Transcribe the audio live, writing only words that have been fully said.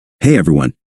Hey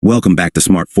everyone, welcome back to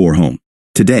Smart 4 Home.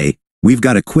 Today, we've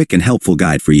got a quick and helpful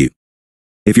guide for you.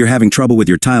 If you're having trouble with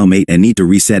your TileMate and need to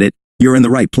reset it, you're in the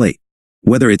right place.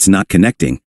 Whether it's not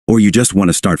connecting, or you just want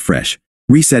to start fresh,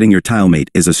 resetting your TileMate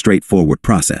is a straightforward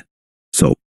process.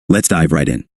 So, let's dive right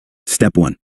in. Step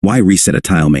 1. Why reset a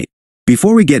TileMate?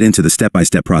 Before we get into the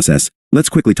step-by-step process, let's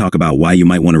quickly talk about why you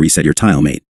might want to reset your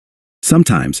TileMate.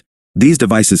 Sometimes, these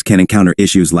devices can encounter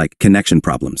issues like connection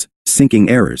problems, syncing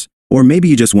errors, or maybe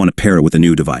you just want to pair it with a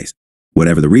new device.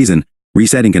 Whatever the reason,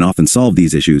 resetting can often solve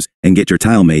these issues and get your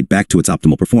TileMate back to its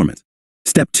optimal performance.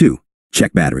 Step 2.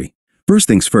 Check battery. First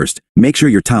things first, make sure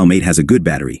your TileMate has a good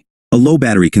battery. A low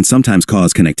battery can sometimes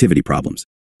cause connectivity problems.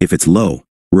 If it's low,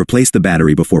 replace the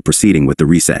battery before proceeding with the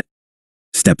reset.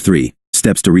 Step 3.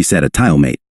 Steps to reset a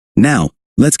TileMate. Now,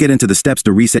 let's get into the steps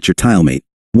to reset your TileMate.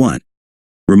 1.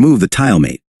 Remove the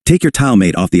TileMate. Take your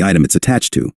TileMate off the item it's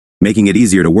attached to, making it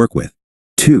easier to work with.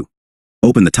 2.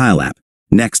 Open the Tile app.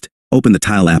 Next, open the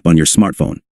Tile app on your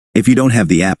smartphone. If you don't have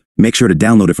the app, make sure to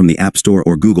download it from the App Store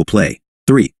or Google Play.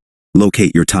 3.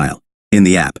 Locate your tile. In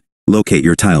the app, locate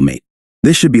your TileMate.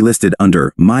 This should be listed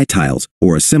under My Tiles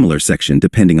or a similar section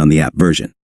depending on the app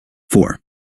version. 4.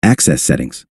 Access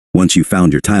settings. Once you've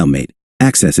found your TileMate,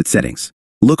 access its settings.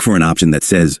 Look for an option that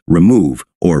says Remove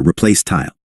or Replace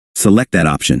Tile. Select that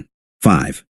option.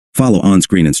 5. Follow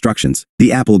on-screen instructions.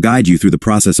 The app will guide you through the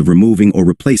process of removing or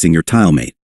replacing your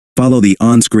TileMate. Follow the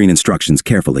on-screen instructions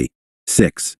carefully.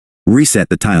 6. Reset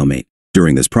the TileMate.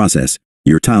 During this process,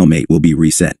 your TileMate will be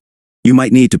reset. You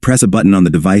might need to press a button on the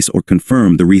device or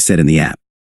confirm the reset in the app.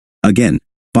 Again,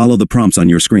 follow the prompts on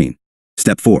your screen.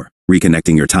 Step 4.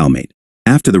 Reconnecting your TileMate.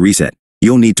 After the reset,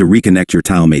 you'll need to reconnect your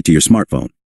TileMate to your smartphone.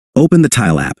 Open the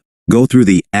Tile app, go through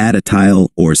the Add a Tile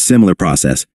or similar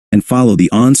process, and follow the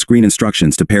on-screen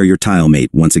instructions to pair your TileMate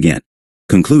once again.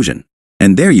 Conclusion.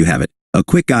 And there you have it, a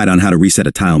quick guide on how to reset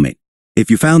a TileMate.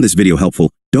 If you found this video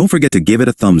helpful, don't forget to give it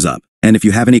a thumbs up. And if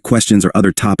you have any questions or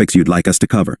other topics you'd like us to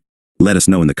cover, let us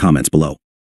know in the comments below.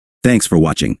 Thanks for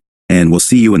watching, and we'll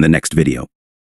see you in the next video.